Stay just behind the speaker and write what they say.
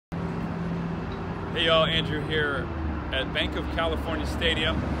Hey y'all, Andrew here at Banc of California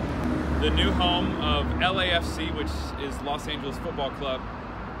Stadium, the new home of LAFC, which is Los Angeles Football Club,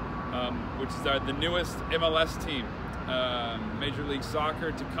 which is the newest MLS team, Major League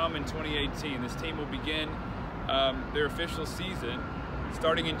Soccer, to come in 2018. This team will begin their official season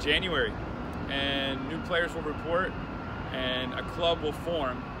starting in January, and new players will report and a club will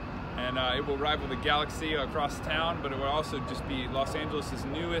form, and it will rival the Galaxy across town, but it will also just be Los Angeles'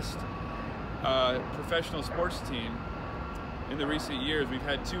 newest professional sports team. In the recent years, we've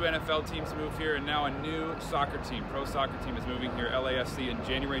had 2 NFL teams move here, and now a new soccer team, pro soccer team, is moving here, LAFC, in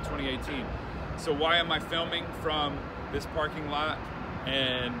January 2018. So why am I filming from this parking lot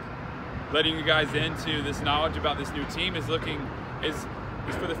and letting you guys into this knowledge about this new team is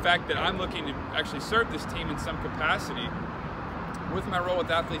for the fact that I'm looking to actually serve this team in some capacity with my role with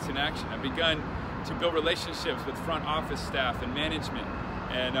Athletes in Action. I've begun to build relationships with front office staff and management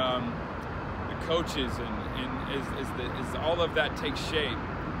and the coaches, and as all of that takes shape,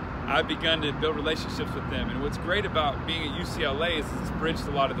 I've begun to build relationships with them. And what's great about being at UCLA is it's bridged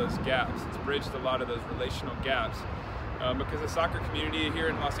a lot of those gaps. It's bridged a lot of those relational gaps because the soccer community here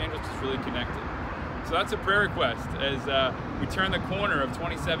in Los Angeles is really connected. So that's a prayer request as we turn the corner of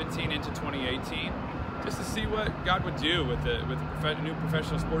 2017 into 2018, just to see what God would do with a new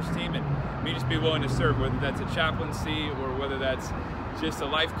professional sports team, and me just be willing to serve, whether that's a chaplaincy or whether that's just a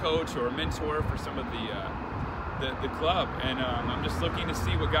life coach or a mentor for some of the club. And I'm just looking to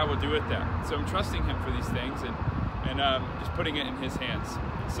see what God will do with that. So I'm trusting Him for these things and just putting it in His hands.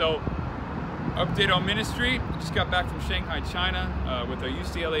 So, update on ministry. I just got back from Shanghai, China with our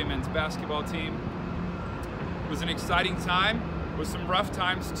UCLA men's basketball team. It was an exciting time, with some rough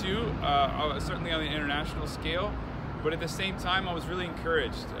times too, certainly on the international scale, but at the same time I was really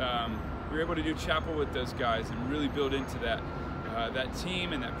encouraged. We were able to do chapel with those guys and really build into that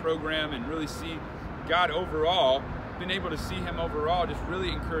team and that program, and really see God overall, been able to see Him overall just really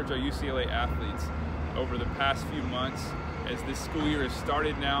encourage our UCLA athletes over the past few months as this school year has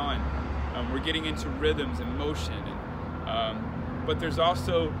started now, and we're getting into rhythms and motion, but there's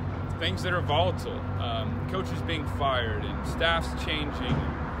also things that are volatile, coaches being fired and staffs changing,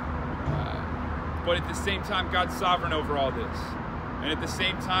 but at the same time God's sovereign over all this. And at the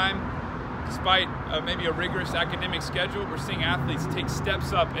same time, despite maybe a rigorous academic schedule, we're seeing athletes take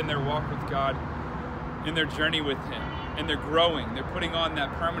steps up in their walk with God, in their journey with Him, and they're growing. They're putting on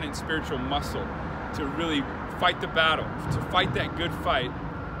that permanent spiritual muscle to really fight the battle, to fight that good fight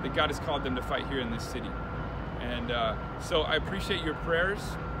that God has called them to fight here in this city. And so I appreciate your prayers.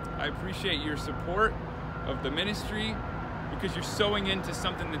 I appreciate your support of the ministry, because you're sowing into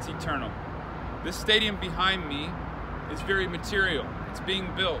something that's eternal. This stadium behind me is very material. It's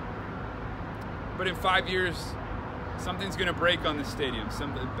being built. But in 5 years, something's going to break on this stadium.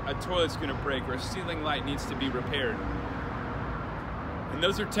 A toilet's going to break, or a ceiling light needs to be repaired. And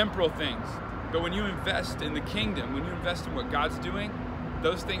those are temporal things. But when you invest in the kingdom, when you invest in what God's doing,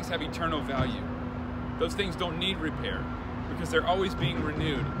 those things have eternal value. Those things don't need repair, because they're always being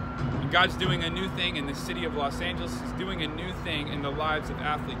renewed. And God's doing a new thing in the city of Los Angeles. He's doing a new thing in the lives of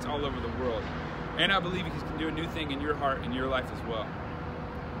athletes all over the world. And I believe He can do a new thing in your heart and your life as well.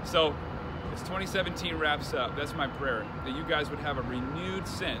 So, as 2017 wraps up, that's my prayer, that you guys would have a renewed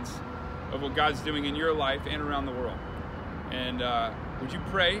sense of what God's doing in your life and around the world. And would you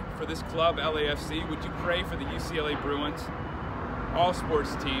pray for this club, LAFC? Would you pray for the UCLA Bruins, all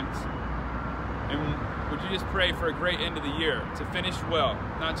sports teams? And would you just pray for a great end of the year, to finish well,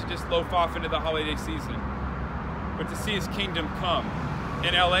 not to just loaf off into the holiday season, but to see His kingdom come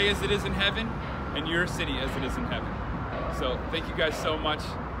in LA as it is in heaven, and your city as it is in heaven. So thank you guys so much.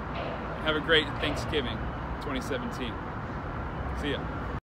 Have a great Thanksgiving 2017. See ya.